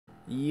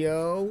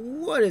Yo,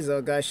 what is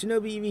up, guys?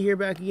 ShinobiEevee here,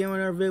 back again with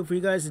another video for you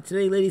guys. And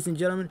today, ladies and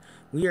gentlemen,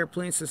 we are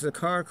playing some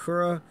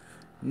Kagura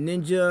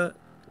Ninja.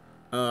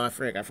 I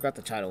forgot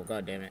the title.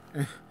 God damn it!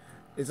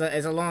 It's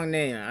a long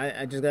name.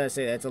 I just gotta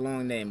say that it's a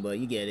long name, but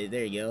you get it.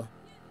 There you go.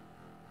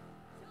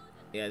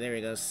 Yeah, there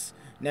it goes.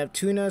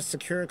 Neptunia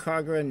Sakura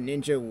Kagura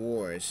Ninja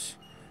Wars.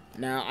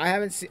 Now,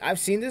 I've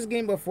seen this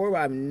game before, but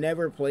I've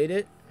never played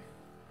it.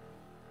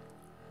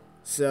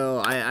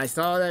 So I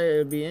thought that it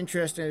would be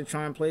interesting to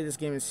try and play this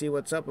game and see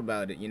what's up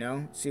about it, you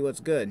know? See what's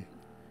good.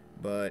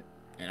 And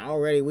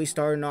already we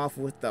starting off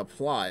with the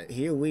plot.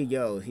 Here we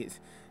go.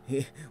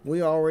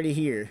 We already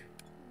here.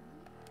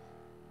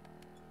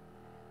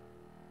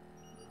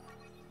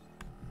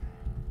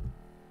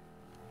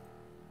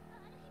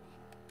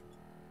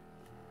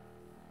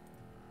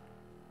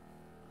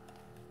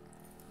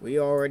 We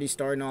already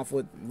starting off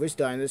with, we're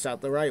starting this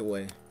out the right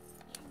way.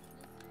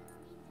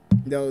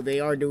 Though they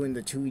are doing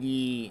the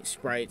 2D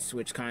sprites,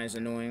 which kind of is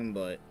annoying,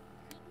 but...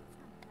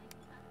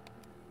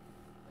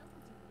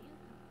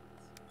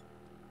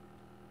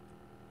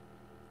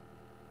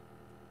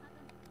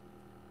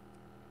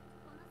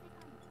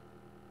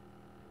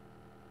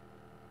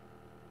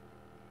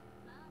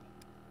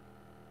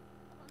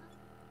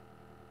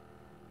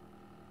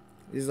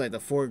 This is like the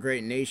 4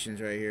 great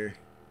nations right here.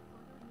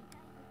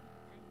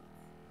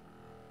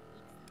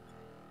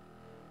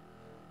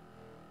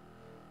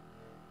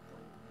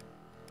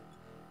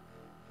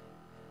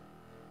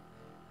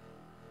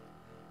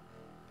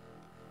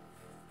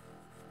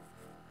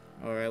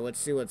 Alright, let's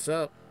see what's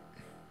up.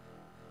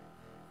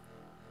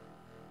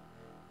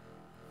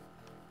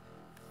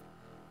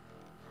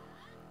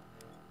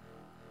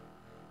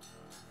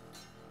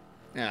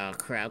 Oh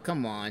crap,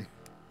 come on.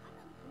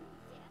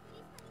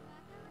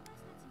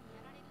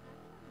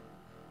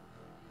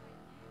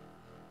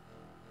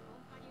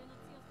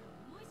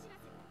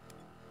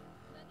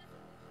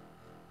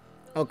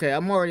 Okay,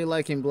 I'm already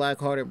liking Black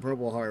Heart and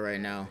Purple Heart right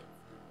now.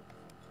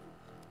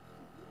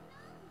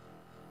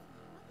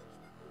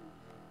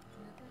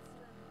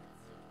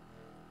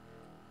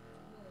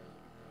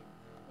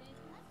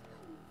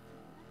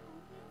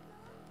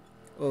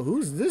 Oh,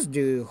 who's this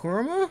dude?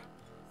 Horma?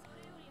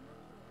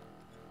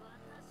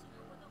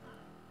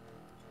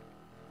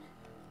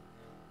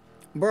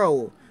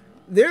 Bro,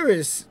 there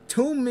is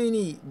too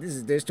many...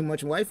 There's too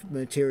much wife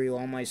material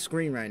on my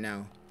screen right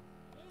now.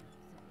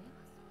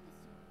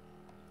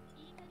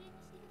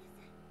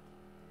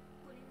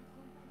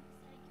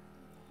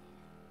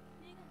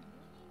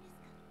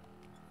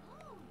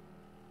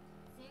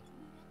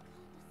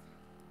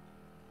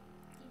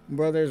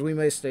 Brothers, we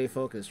may stay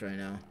focused right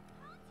now.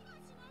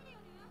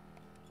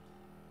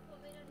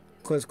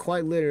 Because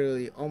quite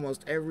literally,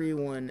 almost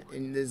everyone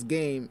in this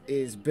game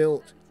is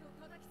built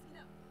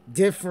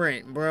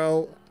different,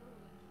 bro.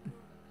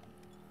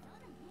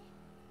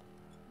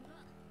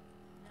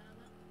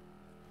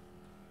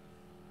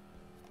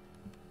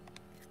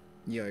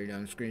 You already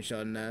done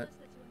screenshotting that.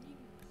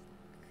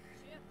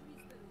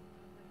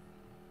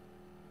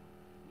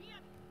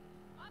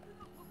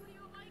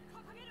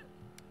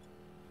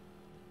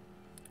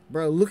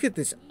 Bro, look at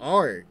this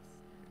art.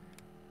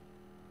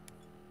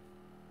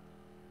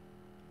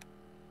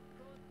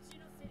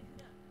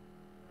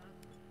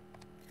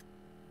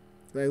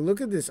 Like,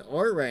 look at this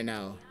art right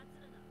now.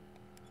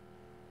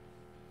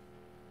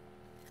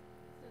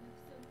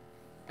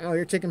 Oh,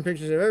 you're taking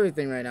pictures of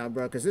everything right now,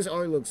 bro, because this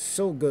art looks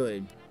so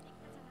good.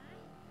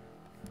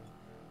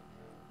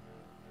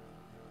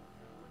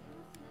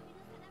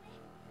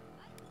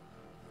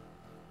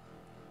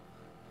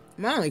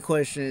 My only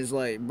question is,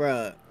 like,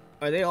 bruh,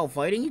 are they all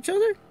fighting each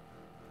other?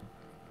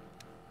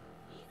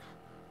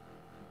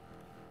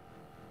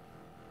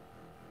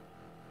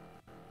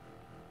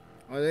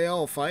 Are they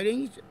all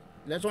fighting each other?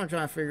 That's what I'm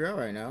trying to figure out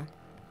right now.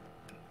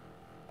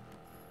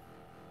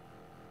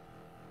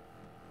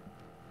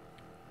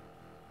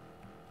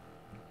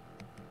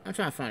 I'm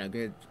trying to find a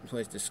good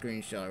place to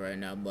screenshot right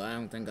now, but I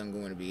don't think I'm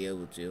going to be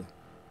able to.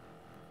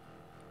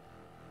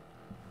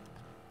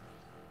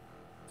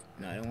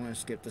 No, I don't want to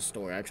skip the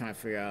story. I'm trying to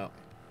figure out.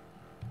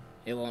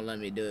 It won't let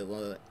me do it,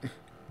 will it?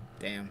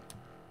 Damn.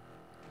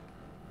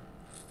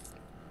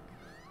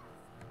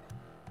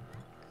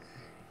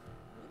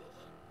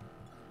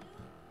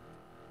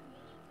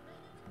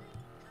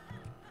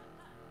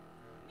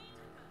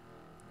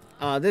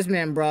 This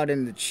man brought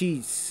in the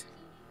cheese.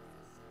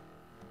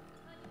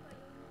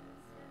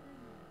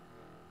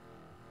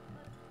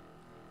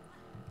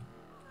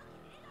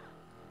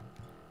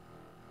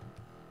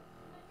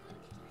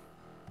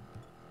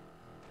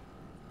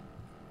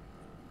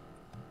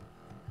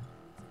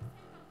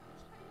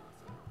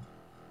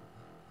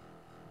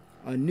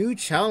 A new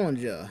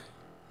challenger.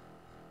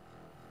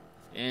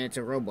 And it's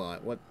a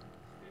robot. What?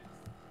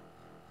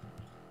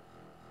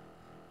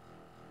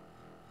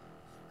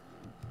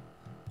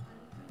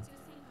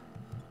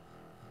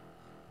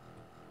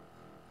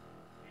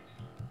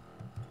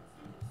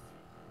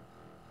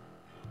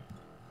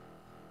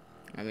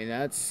 I mean,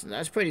 that's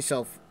pretty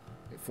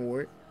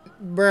self-forward.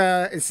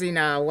 Bruh, see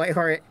now,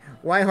 Whiteheart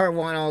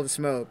want all the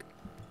smoke.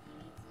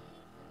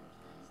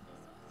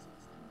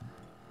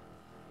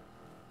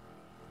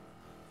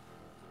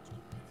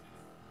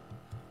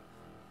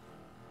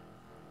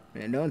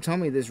 And don't tell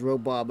me this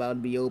robot about to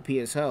be OP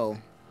as hell.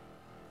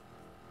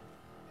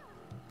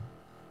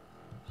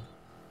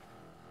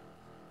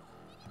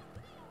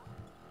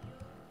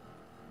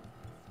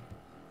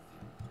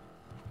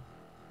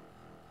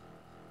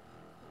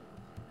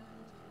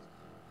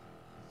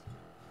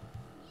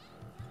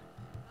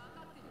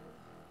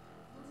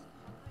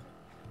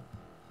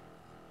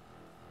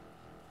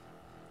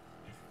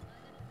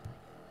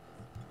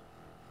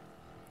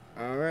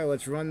 Alright,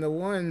 let's run the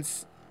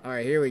ones.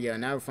 Alright, here we go.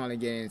 Now we're finally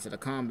getting into the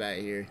combat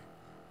here.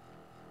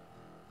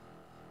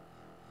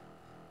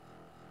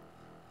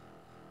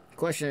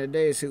 Question of the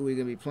day is who we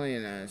gonna be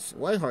playing as.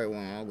 Whiteheart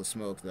won all the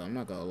smoke though, I'm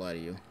not gonna lie to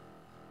you.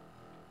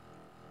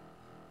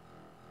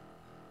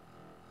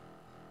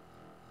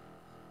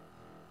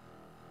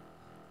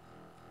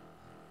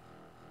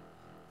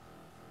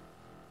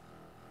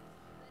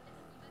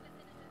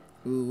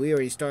 Ooh, we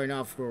already starting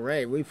off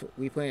great. We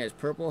playing as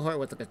Purple Heart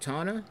with the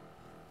katana.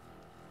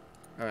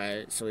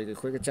 Alright, so we can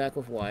quick attack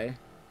with Y.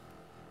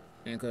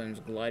 Then comes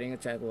gliding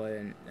attack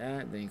with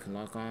that. Then you can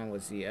lock on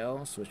with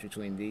ZL. Switch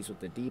between these with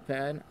the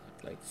D-pad.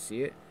 I'd like to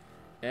see it.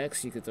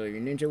 X, you can throw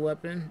your ninja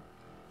weapon.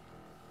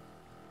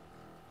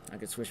 I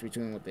can switch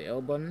between with the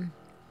L button.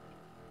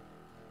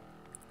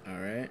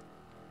 Alright.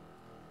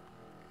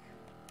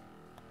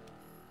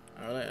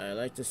 I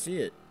like to see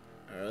it.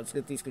 Alright, let's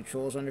get these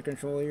controls under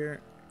control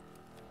here.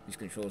 These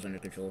controls under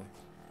control.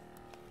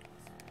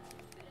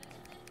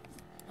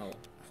 Oh,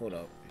 hold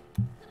up.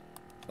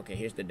 Okay,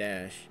 here's the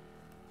dash.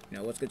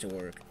 Now let's get to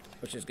work.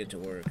 Let's just get to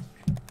work.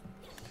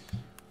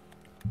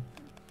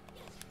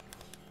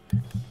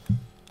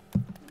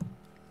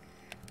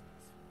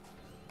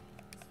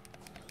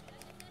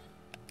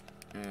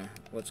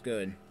 What's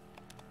good?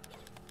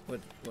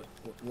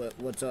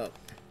 What's up?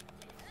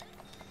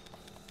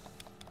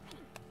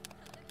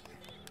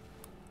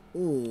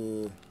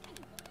 Ooh.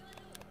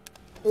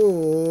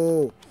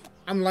 Ooh.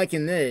 I'm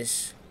liking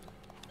this.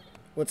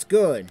 What's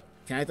good?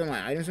 Can I throw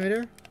my items right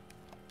there?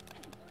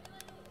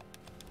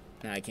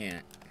 No, I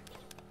can't.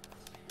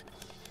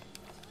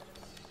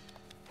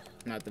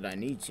 Not that I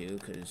need to,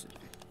 because...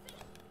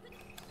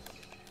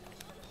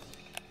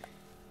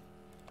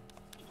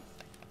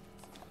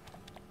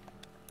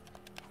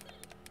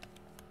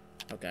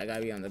 Okay, I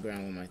gotta be on the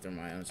ground with my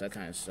thermal items. That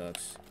kind of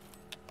sucks.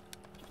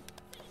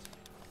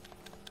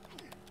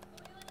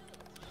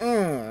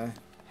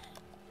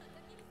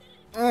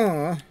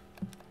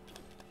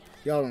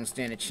 Y'all don't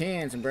stand a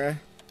chance, bruh.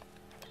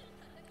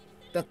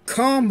 The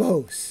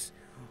combos!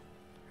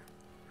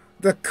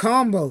 The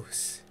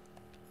combos!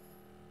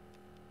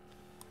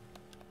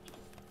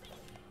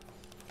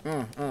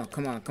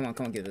 Come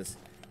on, get this.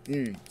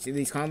 See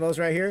these combos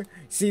right here?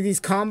 See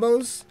these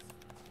combos?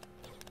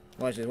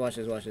 Watch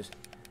this.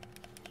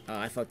 Oh,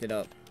 I fucked it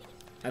up.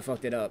 I'm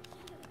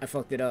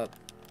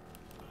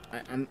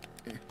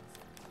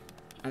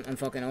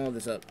fucking all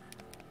this up.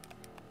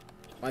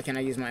 Why can't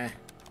I use my...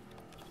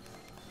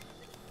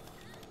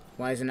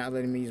 Why is it not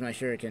letting me use my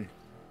shuriken?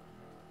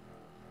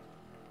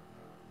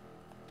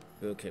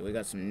 Okay, we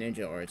got some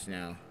ninja arts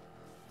now.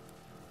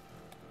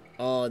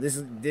 Oh,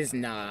 this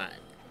not.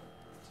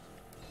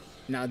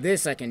 Now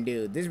this I can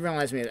do. This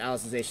reminds me of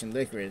Alicization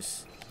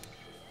Licorice.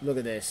 Look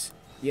at this.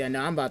 Yeah,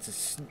 no, I'm about to...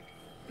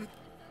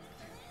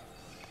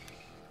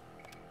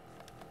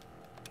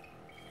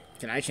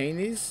 Can I chain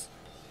these?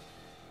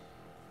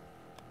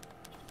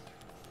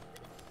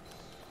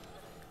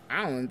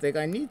 I don't even think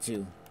I need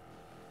to.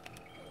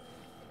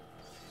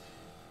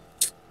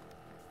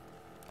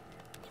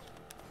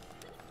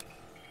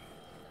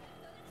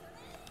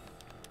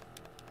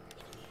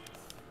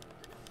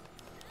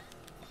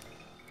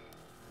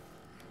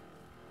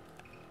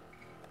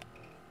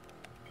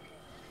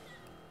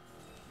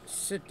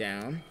 Sit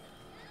down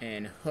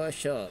and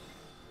hush up.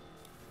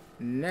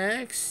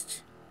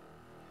 Next,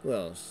 who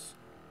else?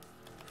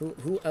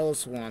 Who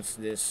else wants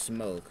this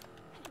smoke?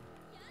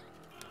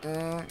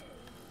 The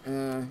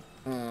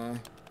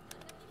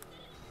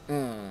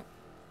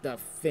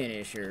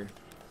finisher.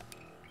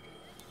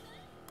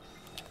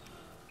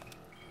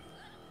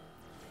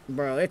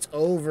 Bro, it's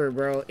over,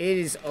 bro. It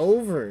is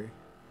over.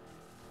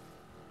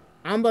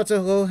 I'm about to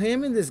go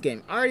ham in this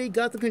game. I already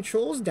got the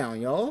controls down,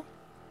 y'all.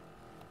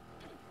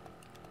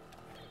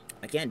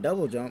 I can't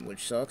double jump,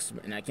 which sucks,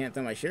 and I can't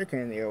throw my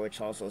shuriken in the air, which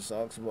also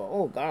sucks, but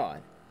oh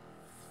god.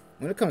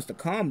 When it comes to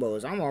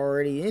combos, I'm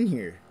already in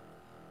here.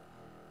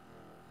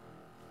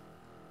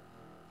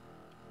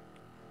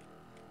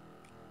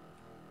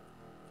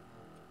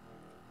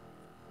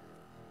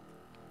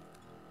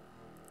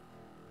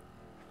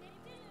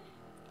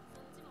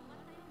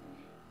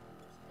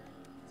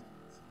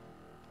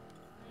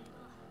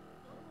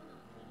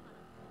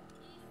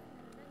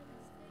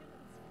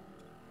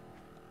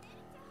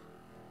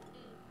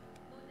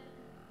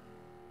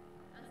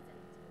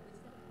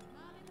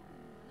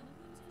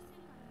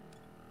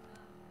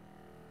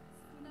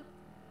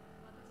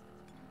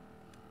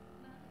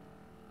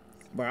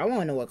 Bro, I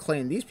want to know what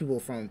clan these people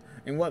from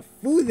and what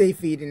food they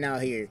feeding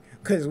out here.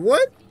 Cause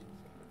what?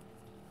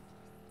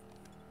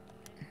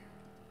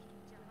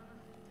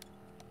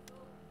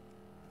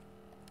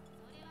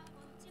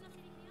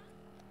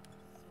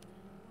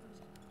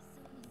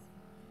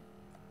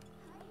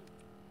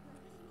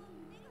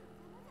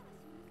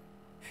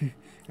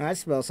 I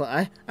feel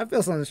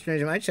something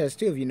strange in my chest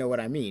too, if you know what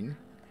I mean.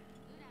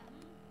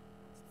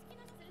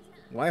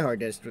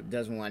 Whiteheart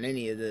doesn't want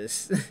any of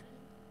this.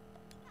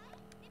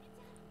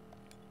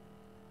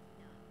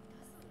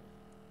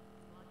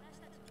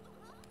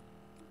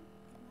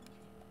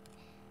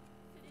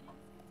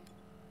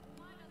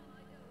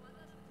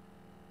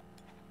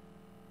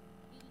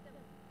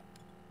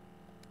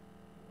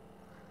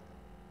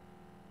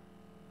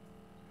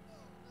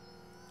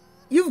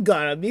 You've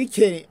gotta be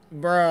kidding,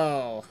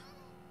 bro.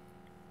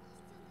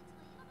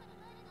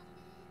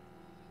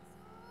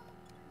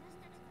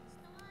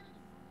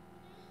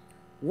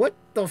 What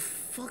the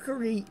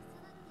fuckery?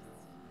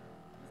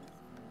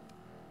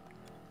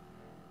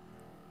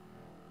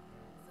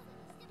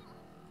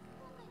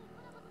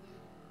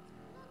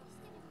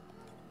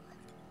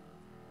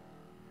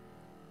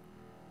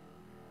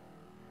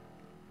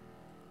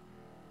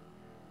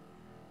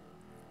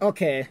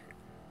 Okay.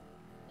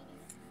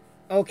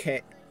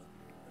 Okay.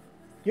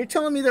 You're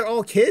telling me they're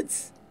all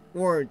kids?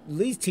 Or at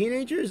least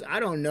teenagers? I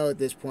don't know at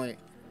this point.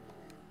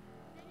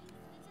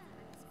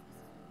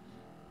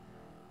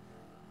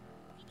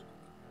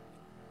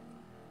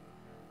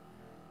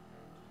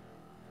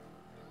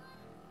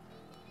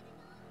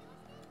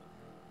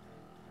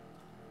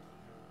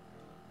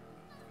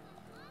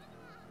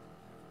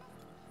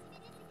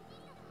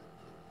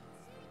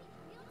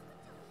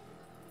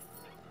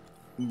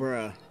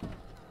 Bruh.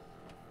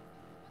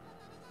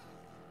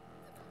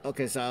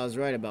 Okay, so I was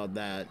right about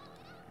that.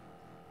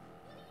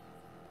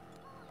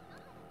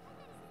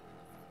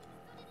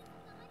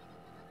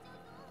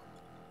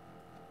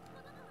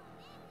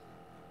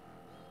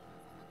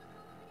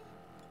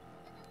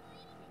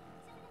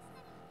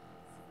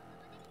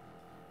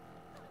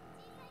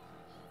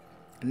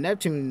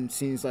 Neptune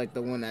seems like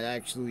the one that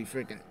actually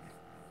freaking...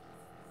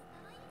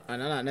 no,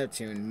 not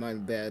Neptune, my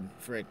bad.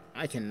 Frick,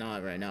 I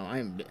cannot right now.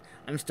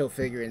 I'm still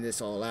figuring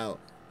this all out.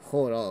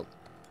 Hold up.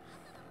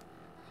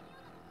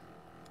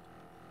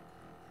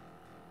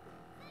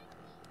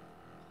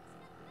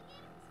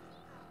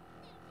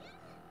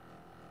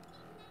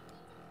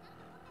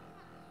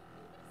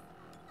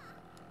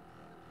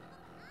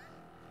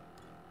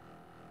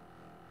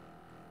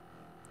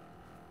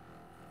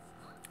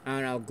 I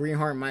don't know,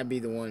 Greenheart might be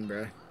the one,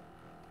 bro.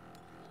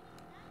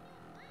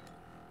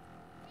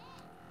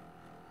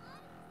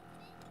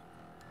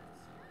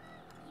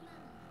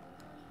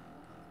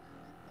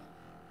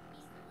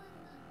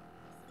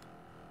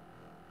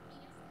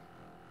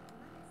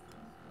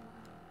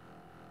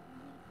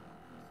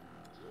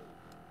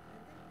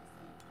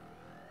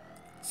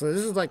 So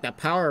this is like the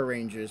Power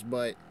Rangers,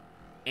 but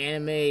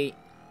anime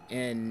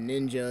and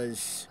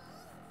ninjas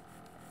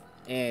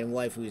and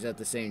waifus at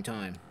the same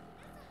time.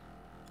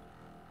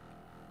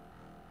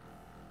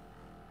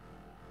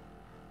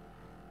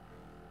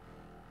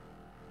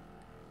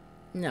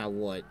 Now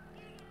what?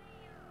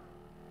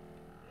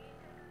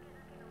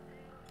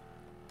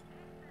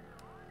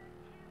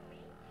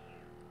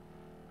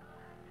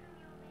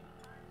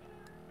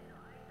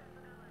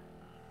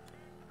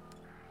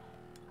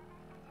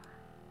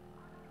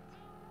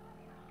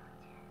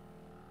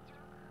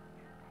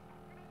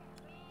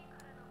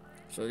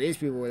 So these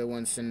people were the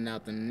ones sending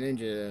out the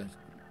ninja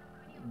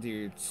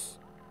dudes.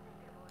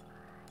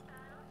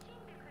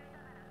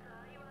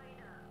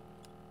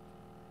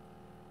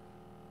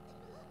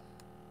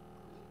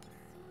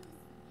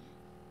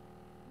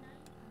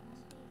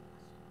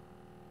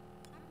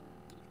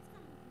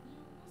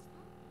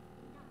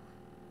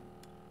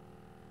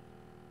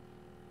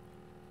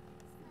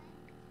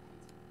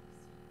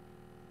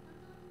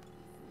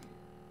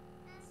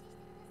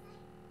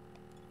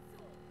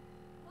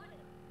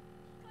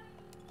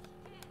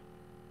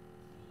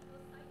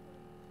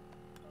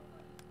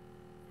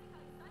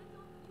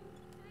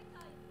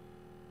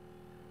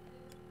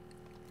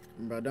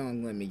 Bro,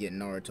 don't let me get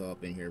Naruto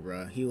up in here,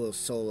 bro. He will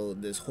solo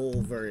this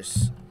whole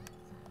verse.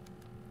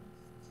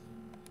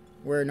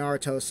 Where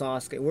Naruto,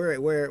 Sasuke?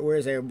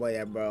 Where's everybody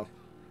at, bro?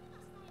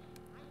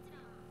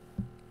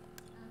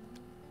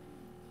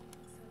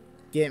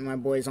 Get my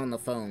boys on the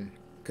phone,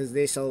 cause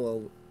they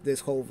solo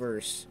this whole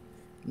verse.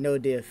 No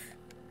diff.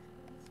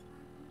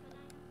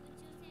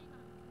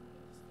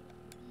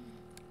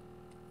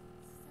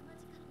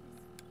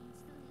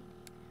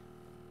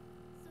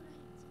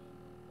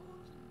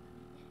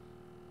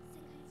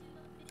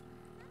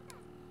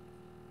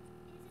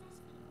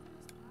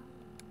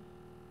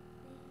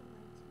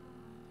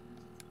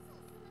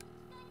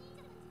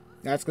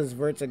 That's because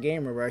Vert's a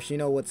gamer, bro. She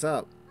know what's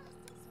up.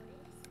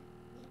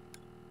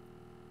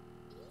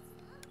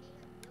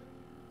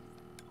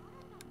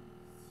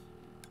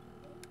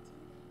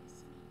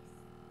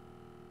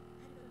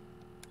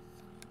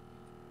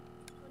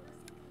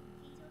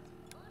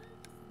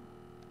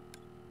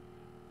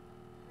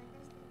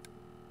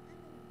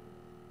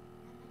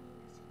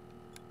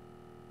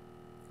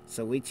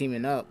 So we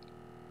teaming up.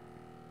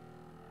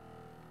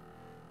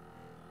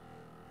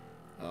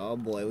 Oh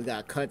boy, we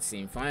got a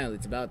cutscene. Finally,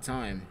 it's about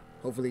time.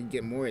 Hopefully we can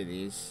get more of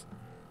these.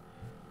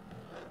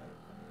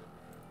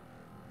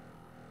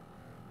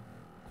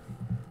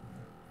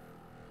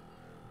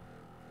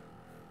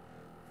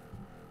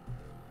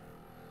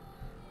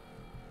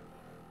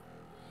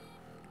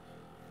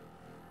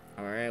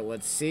 Alright,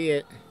 let's see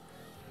it.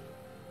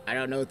 I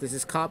don't know if this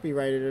is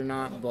copyrighted or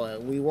not,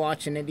 but we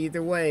watching it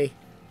either way.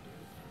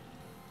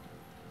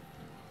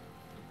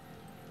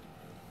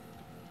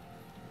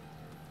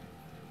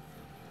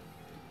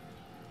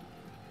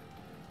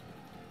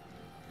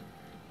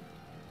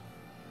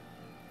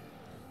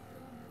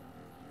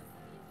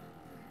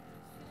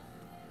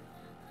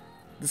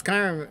 This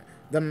kind of,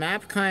 the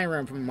map kind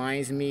of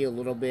reminds me a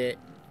little bit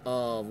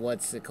of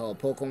what's it called,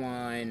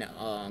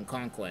 Pokemon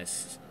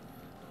Conquest,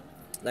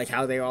 like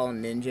how they're all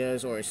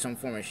ninjas or some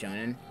form of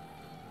shonen,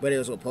 but it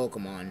was with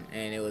Pokemon,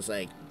 and it was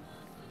like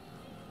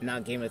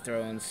not Game of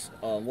Thrones.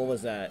 What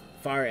was that?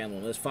 Fire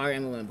Emblem. It was Fire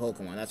Emblem and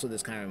Pokemon. That's what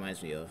this kind of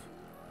reminds me of.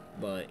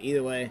 But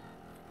either way.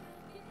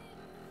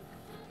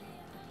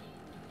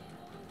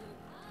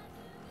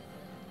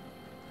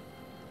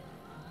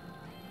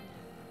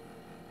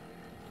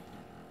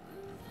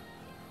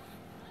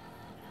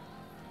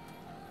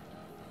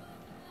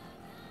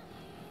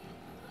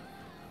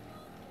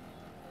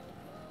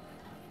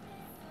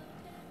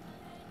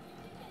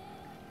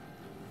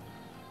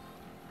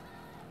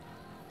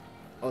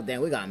 Oh,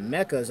 damn, we got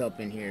mechas up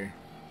in here.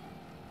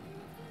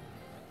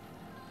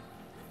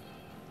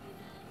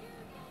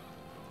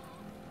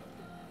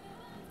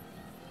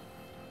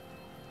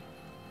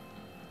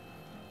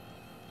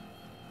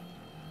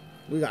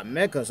 We got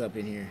mechas up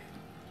in here.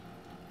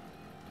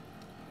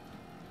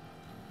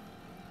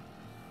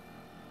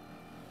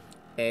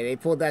 Hey, they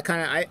pulled that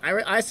kind of...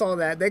 I saw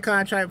that. They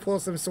kind of tried to pull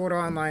some Sword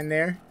Art Online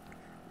there.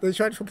 They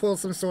tried to pull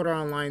some Sword Art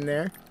Online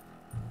there.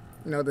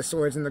 You know, the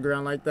swords in the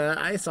ground like that.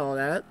 I saw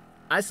that.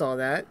 I saw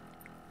that.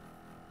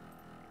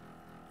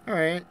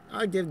 Alright,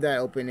 I'll give that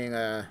opening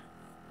a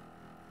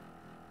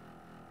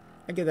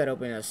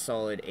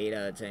solid 8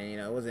 out of 10. You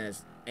know, it wasn't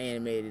as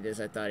animated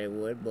as I thought it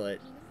would, but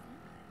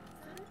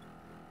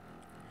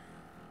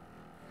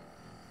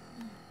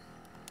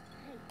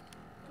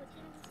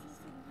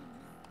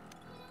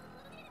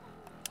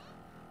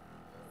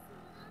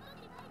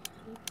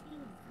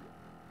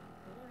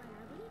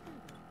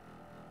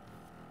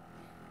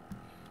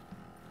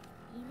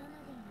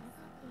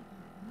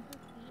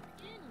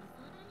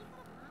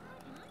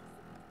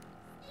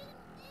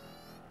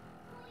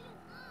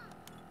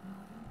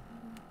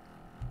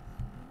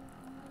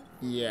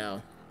yeah.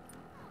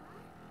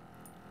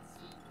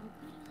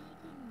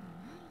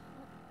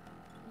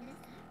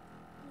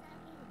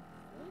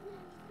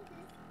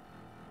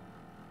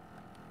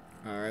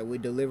 Alright, we're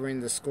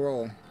delivering the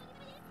scroll.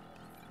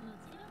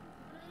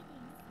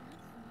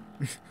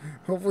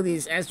 Hopefully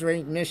these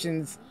S-rank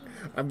missions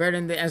are better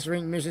than the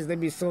S-rank missions they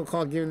be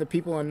so-called giving the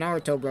people in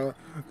Naruto, bro.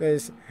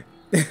 Because,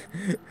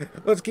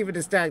 let's keep it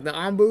a stack. The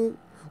Anbu,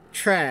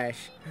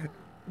 trash.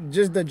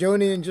 Just the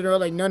Jonin in general,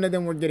 like, none of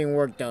them were getting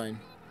work done.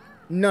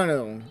 None of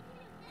them.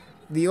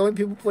 The only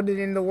people putting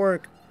in the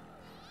work,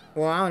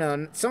 well, I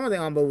don't know, some of the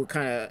Anbu were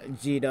kind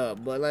of G'd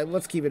up, but, like,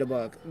 let's keep it a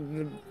buck.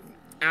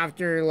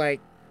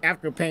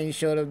 After Pain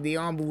showed up, the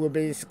Anbu were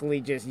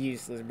basically just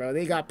useless, bro.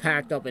 They got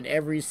packed up in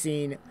every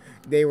scene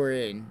they were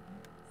in.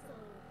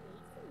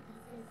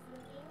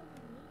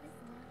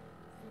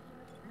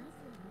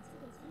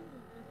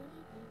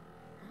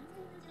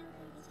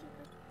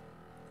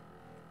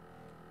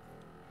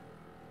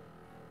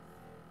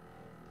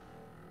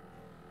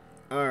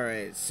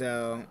 Alright,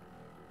 so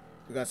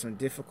we got some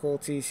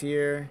difficulties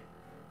here.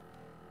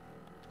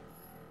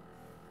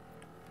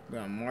 We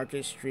got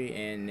Market Street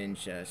and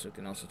Ninja, so we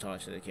can also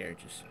talk to the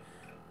characters.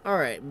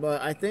 Alright,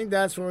 but I think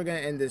that's where we're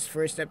going to end this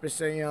first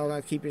episode. You know, I'm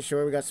going to keep it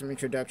short. We got some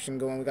introduction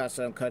going. We got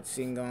some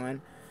cutscene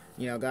going.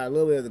 You know, got a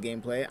little bit of the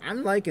gameplay.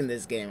 I'm liking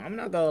this game. I'm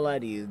not going to lie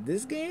to you.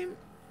 This game,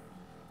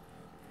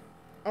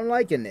 I'm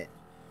liking it.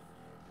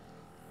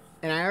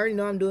 And I already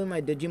know I'm doing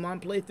my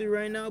Digimon playthrough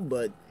right now,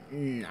 but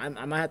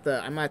I might have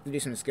to do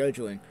some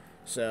scheduling.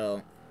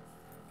 So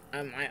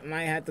I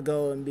might have to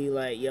go and be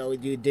like, yo, we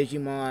do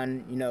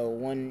Digimon, you know,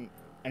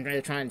 I'm going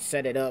to try and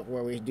set it up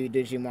where we do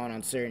Digimon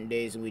on certain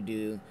days and we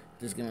do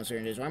this game on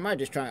certain days. Or I might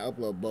just try and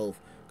upload both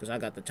because I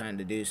got the time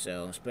to do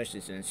so, especially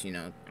since, you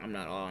know, I'm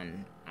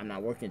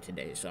not working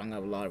today, so I'm going to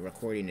have a lot of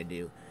recording to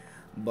do.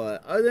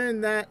 But other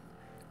than that,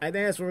 I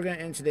think that's where we're going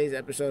to end today's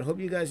episode. Hope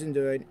you guys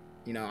enjoyed.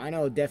 You know, I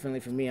know definitely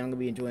for me, I'm going to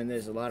be enjoying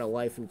this. A lot of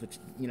waifu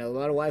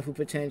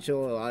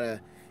potential, a lot of,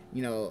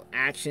 you know,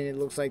 action it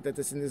looks like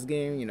that's in this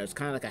game. You know, it's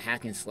kind of like a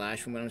hack and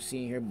slash from what I'm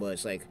seeing here, but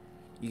it's like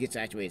you get to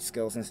activate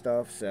skills and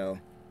stuff, so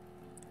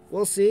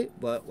we'll see.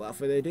 But without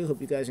further ado,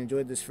 hope you guys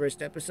enjoyed this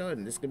first episode,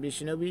 and this could be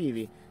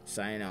ShinobiEevee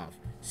signing off.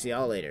 See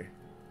y'all later.